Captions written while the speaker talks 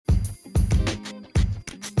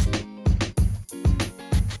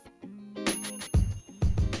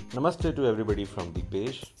Namaste to everybody from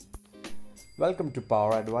Deepesh. Welcome to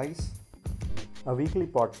Power Advice, a weekly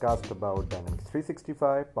podcast about Dynamics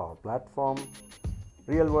 365, Power Platform,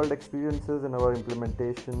 real world experiences in our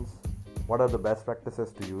implementations, what are the best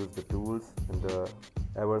practices to use the tools in the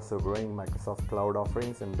ever so growing Microsoft Cloud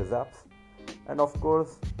offerings and BizApps, and of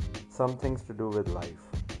course, some things to do with life.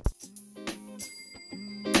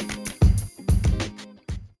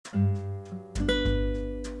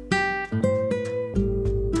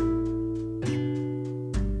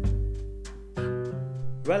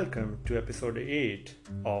 Welcome to episode 8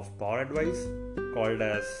 of Power Advice, called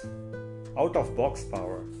as Out of Box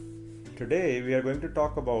Power. Today we are going to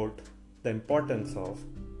talk about the importance of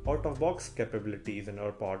out of box capabilities in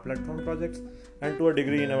our Power Platform projects and to a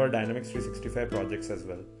degree in our Dynamics 365 projects as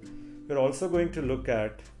well. We're also going to look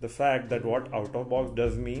at the fact that what out of box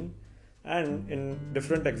does mean, and in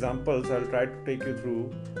different examples I'll try to take you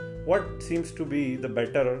through what seems to be the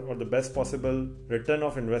better or the best possible return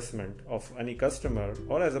of investment of any customer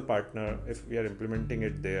or as a partner if we are implementing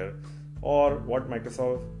it there, or what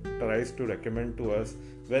Microsoft tries to recommend to us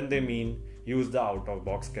when they mean use the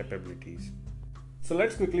out-of-box capabilities. So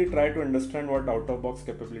let's quickly try to understand what out-of-box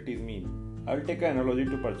capabilities mean. I'll take an analogy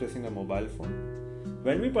to purchasing a mobile phone.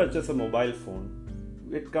 When we purchase a mobile phone,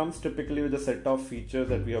 it comes typically with a set of features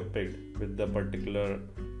that we have picked with the particular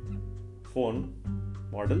phone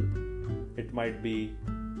model. It might be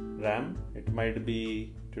RAM, it might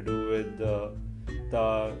be to do with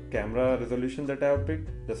the camera resolution that I have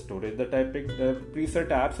picked, the storage that I picked, the preset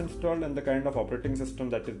apps installed, and the kind of operating system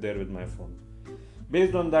that is there with my phone.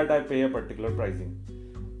 Based on that, I pay a particular pricing.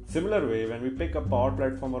 Similar way, when we pick a Power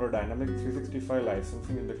Platform or a Dynamics 365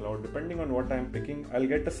 licensing in the cloud, depending on what I am picking, I'll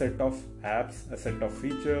get a set of apps, a set of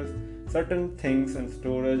features, certain things and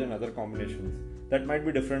storage and other combinations that might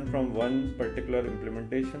be different from one particular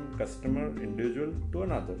implementation, customer, individual to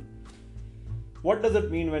another. What does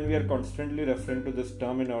it mean when we are constantly referring to this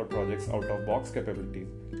term in our projects, out-of-box capabilities?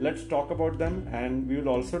 Let's talk about them, and we will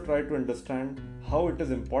also try to understand how it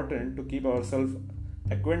is important to keep ourselves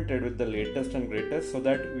acquainted with the latest and greatest so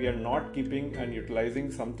that we are not keeping and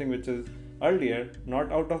utilizing something which is earlier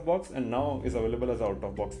not out of box and now is available as out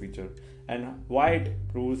of box feature, and why it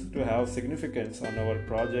proves to have significance on our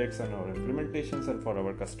projects and our implementations and for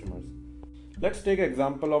our customers. Let's take an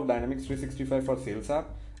example of Dynamics 365 for Sales app.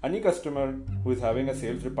 Any customer who is having a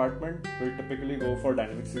sales department will typically go for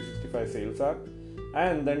Dynamics 365 Sales app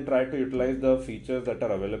and then try to utilize the features that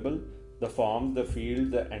are available, the forms, the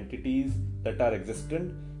fields, the entities that are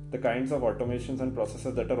existent, the kinds of automations and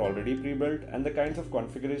processes that are already pre-built, and the kinds of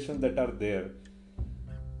configurations that are there.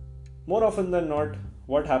 More often than not,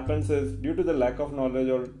 what happens is, due to the lack of knowledge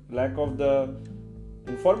or lack of the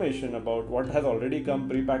information about what has already come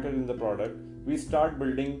pre-packaged in the product, we start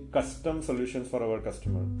building custom solutions for our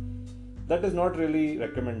customer. That is not really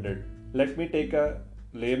recommended. Let me take a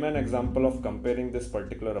layman example of comparing this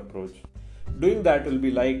particular approach. Doing that will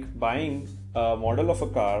be like buying a model of a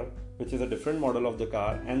car which is a different model of the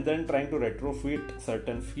car and then trying to retrofit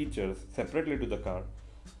certain features separately to the car.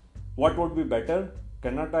 What would be better?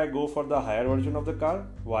 Cannot I go for the higher version of the car?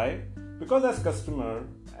 Why? Because as customer,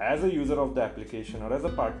 as a user of the application or as a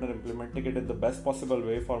partner implementing it in the best possible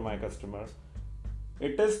way for my customer,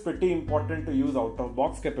 it is pretty important to use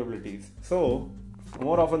out-of-box capabilities. So,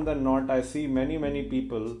 more often than not, I see many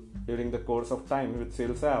people during the course of time with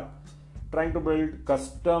Sales app trying to build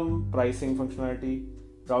custom pricing functionality,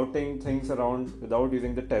 routing things around without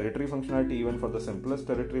using the territory functionality even for the simplest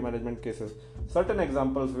territory management cases. Certain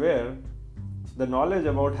examples where the knowledge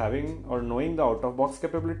about having or knowing the out-of-box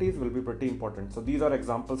capabilities will be pretty important. So these are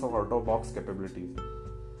examples of out-of-box capabilities.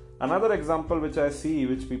 Another example which I see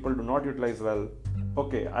which people do not utilize well,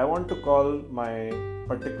 okay, I want to call my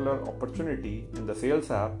particular opportunity in the Sales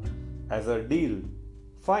app as a deal.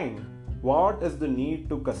 Fine. What is the need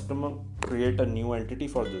to create a new entity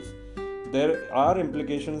for this? There are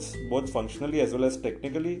implications both functionally as well as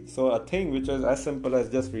technically. So a thing which is as simple as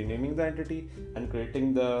just renaming the entity and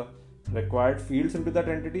creating the required fields into that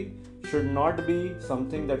entity should not be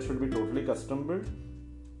something that should be totally custom built.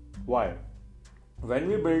 Why? When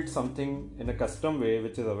we build something in a custom way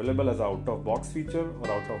which is available as an out-of-box feature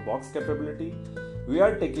or out-of-box capability, we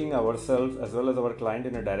are taking ourselves as well as our client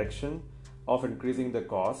in a direction of increasing the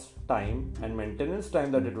cost, time and maintenance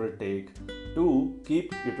time that it will take to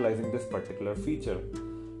keep utilizing this particular feature.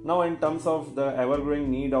 Now, in terms of the ever-growing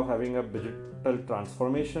need of having a digital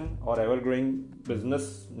transformation or ever-growing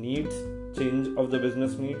business needs, change of the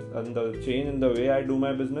business needs and the change in the way I do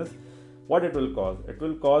my business, what it will cause? It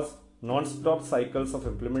will cause non-stop cycles of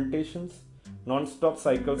implementations, non-stop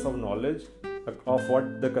cycles of knowledge of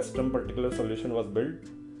what the custom particular solution was built,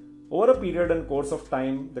 Over a period and course of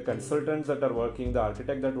time, the consultants that are working, the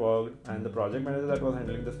architect that worked, and the project manager that was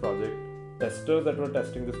handling this project, testers that were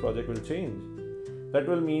testing this project will change. That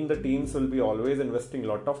will mean the teams will be always investing a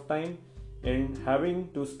lot of time in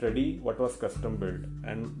having to study what was custom built,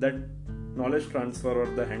 and that knowledge transfer or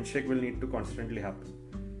the handshake will need to constantly happen.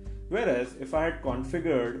 Whereas if I had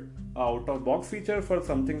configured a out-of-box feature for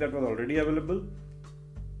something that was already available,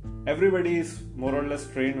 everybody is more or less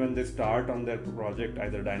trained when they start on their project,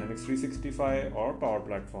 either Dynamics 365 or Power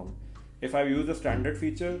Platform. If I use a standard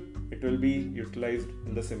feature, it will be utilized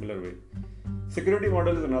in the similar way. Security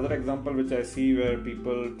model is another example which I see where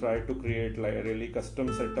people try to create like a really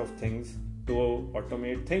custom set of things to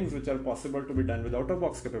automate things which are possible to be done with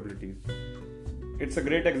out-of-box capabilities. It's a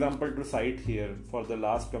great example to cite here for the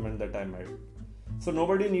last comment that I made. So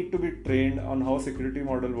nobody need to be trained on how security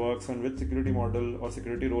model works and which security model or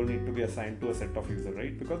security role need to be assigned to a set of user,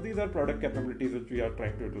 right? Because these are product capabilities which we are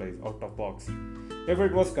trying to utilize out of box. If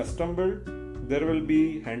it was custom built, there will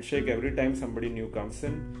be handshake every time somebody new comes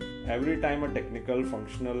in, every time a technical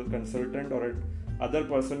functional consultant or other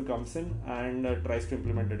person comes in and tries to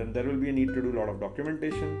implement it, and there will be a need to do a lot of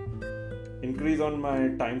documentation, increase on my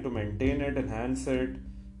time to maintain it, enhance it.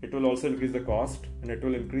 It will also increase the cost and it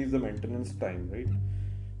will increase the maintenance time, right?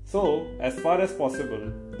 So, as far as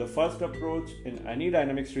possible, the first approach in any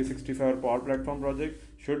Dynamics 365 or Power Platform project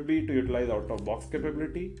should be to utilize out-of-box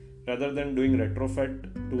capability rather than doing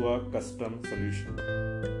retrofit to a custom solution.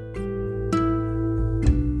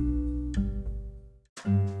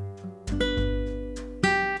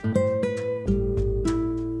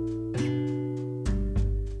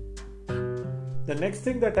 The next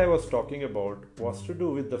thing that I was talking about was to do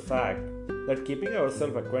with the fact that keeping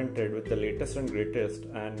ourselves acquainted with the latest and greatest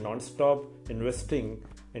and non-stop investing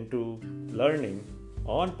into learning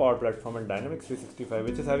on Power Platform and Dynamics 365,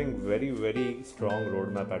 which is having very strong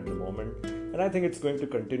roadmap at the moment, and I think it's going to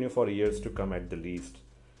continue for years to come at the least.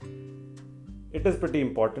 It is pretty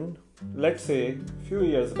important. Let's say a few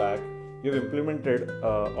years back, you've implemented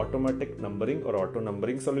automatic numbering or auto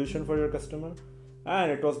numbering solution for your customer,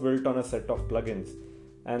 and it was built on a set of plugins.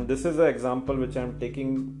 And this is an example which I'm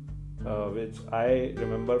taking, which I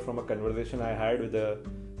remember from a conversation I had with a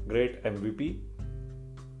great MVP.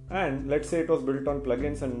 And let's say it was built on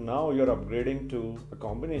plugins, and now you're upgrading to a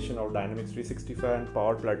combination of Dynamics 365 and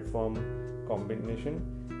Power Platform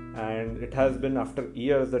combination. And it has been after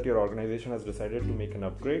years that your organization has decided to make an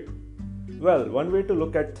upgrade. Well, one way to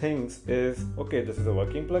look at things is, okay, this is a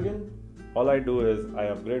working plugin. All I do is I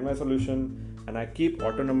upgrade my solution and I keep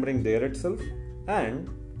auto numbering there itself, and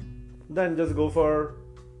then just go for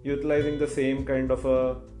utilizing the same kind of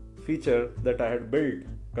a feature that I had built,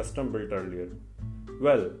 custom built earlier.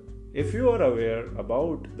 Well, if you are aware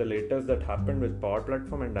about the latest that happened with Power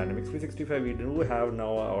Platform and Dynamics 365, we do have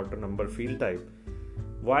now an auto number field type.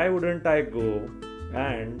 Why wouldn't I go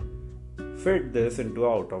and fit this into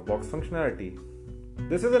out-of-box functionality?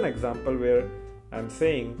 This is an example where I'm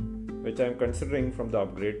saying, which I'm considering from the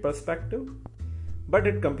upgrade perspective, but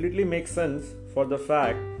it completely makes sense for the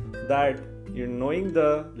fact that knowing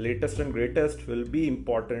the latest and greatest will be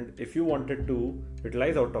important if you wanted to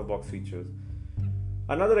utilize out-of-box features.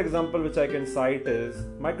 Another example which I can cite is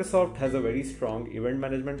Microsoft has a very strong event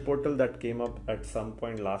management portal that came up at some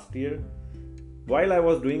point last year. While I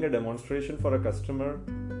was doing a demonstration for a customer,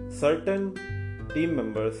 certain team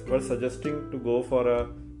members were suggesting to go for a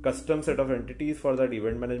custom set of entities for that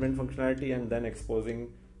event management functionality and then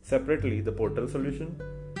exposing separately the portal solution.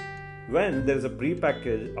 When there is a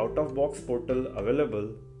pre-packaged out-of-box portal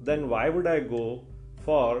available, then why would I go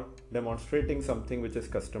for demonstrating something which is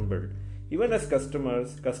custom built? Even as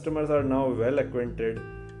customers are now well acquainted,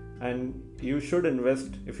 and you should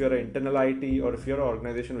invest, if you're an internal IT or if you're an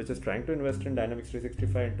organization which is trying to invest in Dynamics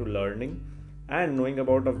 365 into learning and knowing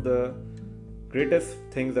about of the greatest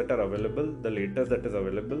things that are available, the latest that is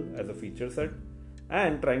available as a feature set,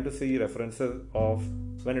 and trying to see references of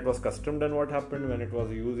when it was custom done, what happened, when it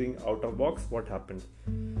was using out of box, what happened.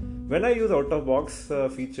 When I use out of box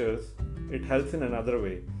features, it helps in another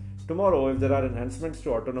way. Tomorrow, if there are enhancements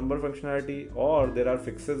to auto number functionality or there are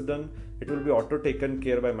fixes done, it will be auto taken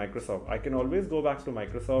care by Microsoft. I can always go back to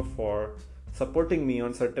Microsoft for supporting me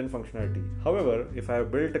on certain functionality. However, if I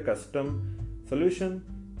have built a custom solution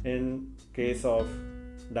in case of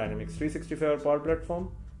Dynamics 365 or Power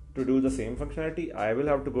Platform, to do the same functionality, I will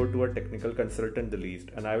have to go to a technical consultant the least,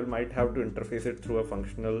 and I might have to interface it through a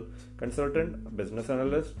functional consultant, a business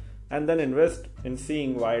analyst, and then invest in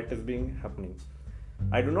seeing why it is being happening.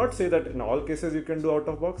 I do not say that in all cases you can do out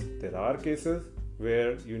of box. There are cases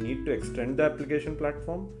where you need to extend the application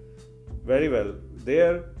platform. Very well.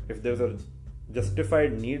 There, if there's a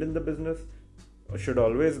justified need in the business should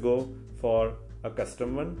always go for a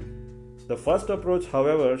custom one. The first approach,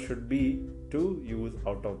 however, should be to use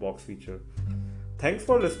out-of-box feature. Thanks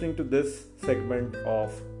for listening to this segment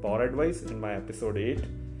of Power Advice in my episode 8.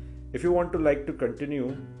 If you want to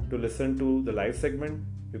continue to listen to the live segment,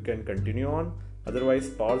 you can continue on. Otherwise,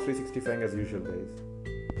 Power 365 as usual, guys.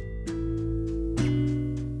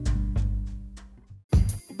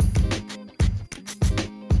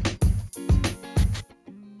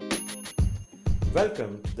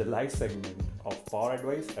 Welcome to the live segment of Power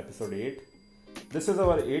Advice episode 8. This is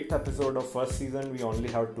our 8th episode of first season. We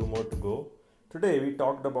only have 2 more to go. Today we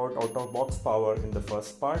talked about out-of-box power in the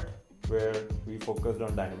first part, where we focused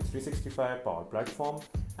on Dynamics 365 Power Platform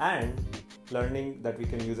and learning that we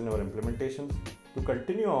can use in our implementations. To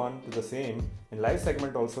continue on to the same, in live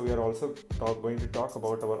segment also we are also going to talk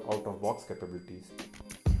about our out-of-box capabilities.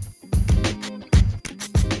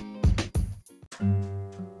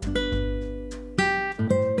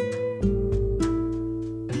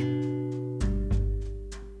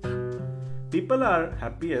 People are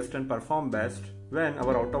happiest and perform best when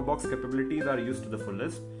our out-of-box capabilities are used to the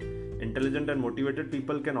fullest. Intelligent and motivated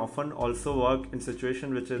people can often also work in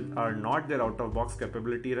situations which are not their out-of-box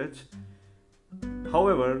capability rich.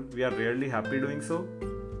 However, we are rarely happy doing so.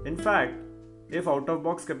 In fact, if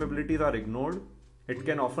out-of-box capabilities are ignored, it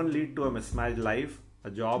can often lead to a mismatched life,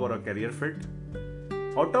 a job or a career fit.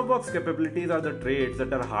 Out-of-box capabilities are the traits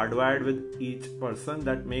that are hardwired with each person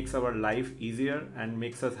that makes our life easier and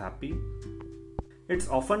makes us happy. It's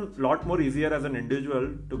often a lot more easier as an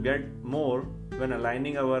individual to get more when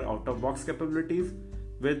aligning our out-of-box capabilities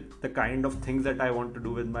with the kind of things that I want to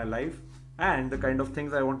do with my life and the kind of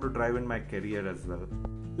things I want to drive in my career as well.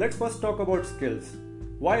 Let's first talk about skills.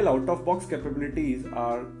 While out-of-box capabilities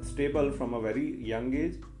are stable from a very young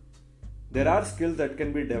age, there are skills that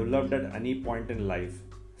can be developed at any point in life.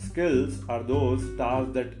 Skills are those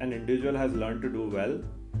tasks that an individual has learned to do well,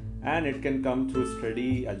 and it can come through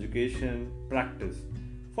study, education, practice.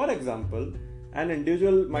 For example, an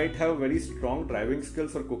individual might have very strong driving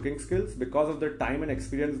skills or cooking skills because of the time and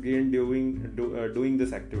experience gained doing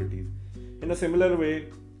these activities. In a similar way,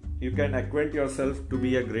 you can acquaint yourself to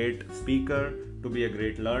be a great speaker, to be a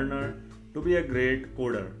great learner, to be a great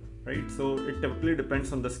coder, right? So it typically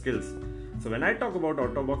depends on the skills. So when I talk about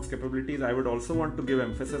out-of-box capabilities, I would also want to give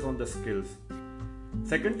emphasis on the skills.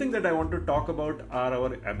 Second thing that I want to talk about are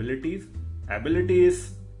our abilities. Ability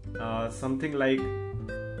is something like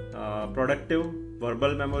productive,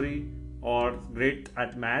 verbal memory, or great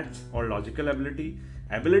at maths or logical ability.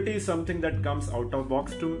 Ability is something that comes out of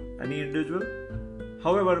box to any individual.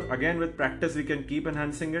 However, again with practice we can keep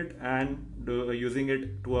enhancing it and using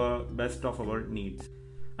it to a best of our needs.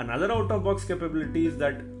 Another out of box capabilities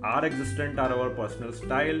that are existent are our personal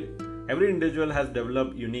style. Every individual has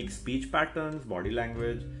developed unique speech patterns, body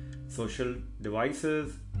language, social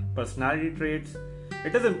devices, personality traits.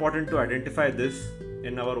 It is important to identify this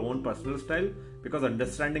in our own personal style because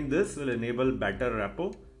understanding this will enable better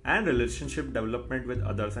rapport and relationship development with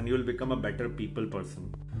others, and you will become a better people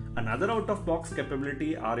person. Another out-of-box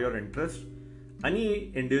capability are your interests.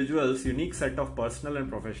 Any individual's unique set of personal and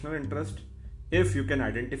professional interests, if you can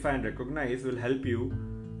identify and recognize, will help you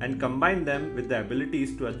and combine them with the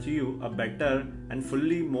abilities to achieve a better and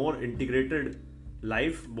fully more integrated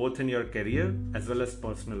life both in your career as well as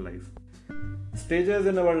personal life. Stages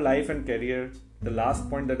in our life and career, the last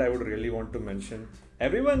point that I would really want to mention.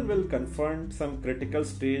 Everyone will confront some critical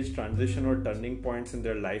stage, transition or turning points in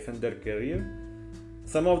their life and their career.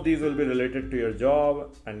 Some of these will be related to your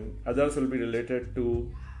job and others will be related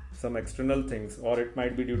to some external things, or it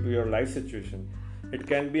might be due to your life situation. It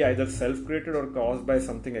can be either self-created or caused by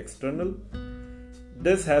something external.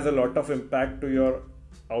 This has a lot of impact to your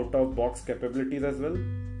out-of-box capabilities as well.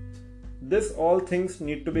 This all things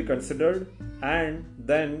need to be considered and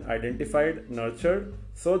then identified, nurtured,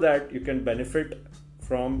 so that you can benefit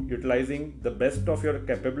from utilizing the best of your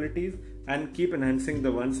capabilities and keep enhancing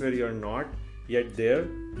the ones where you are not yet there.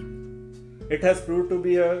 It has proved to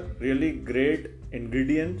be a really great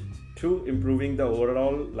ingredient to improving the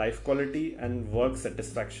overall life quality and work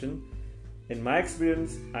satisfaction. In my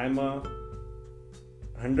experience, I'm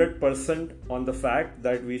 100% on the fact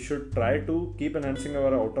that we should try to keep enhancing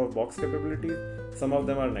our out-of-box capabilities. Some of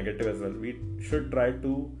them are negative as well. We should try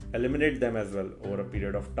to eliminate them as well over a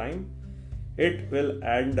period of time. It will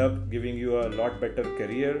end up giving you a lot better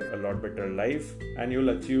career, a lot better life, and you'll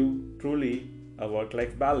achieve truly a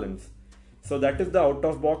work-life balance. So that is the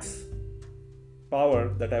out-of-box power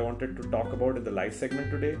that I wanted to talk about in the live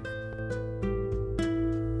segment today.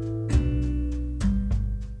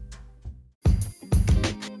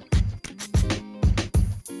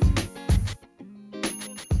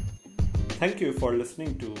 Thank you for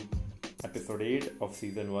listening to episode 8 of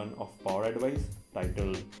season 1 of Power Advice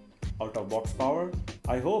titled Out of Box Power.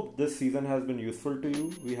 I hope this season has been useful to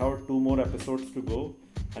you. We have 2 more episodes to go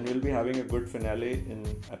and we'll be having a good finale in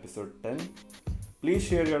episode 10. Please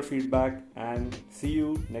share your feedback and see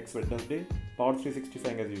you next Wednesday. Power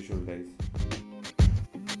 365 as usual, guys.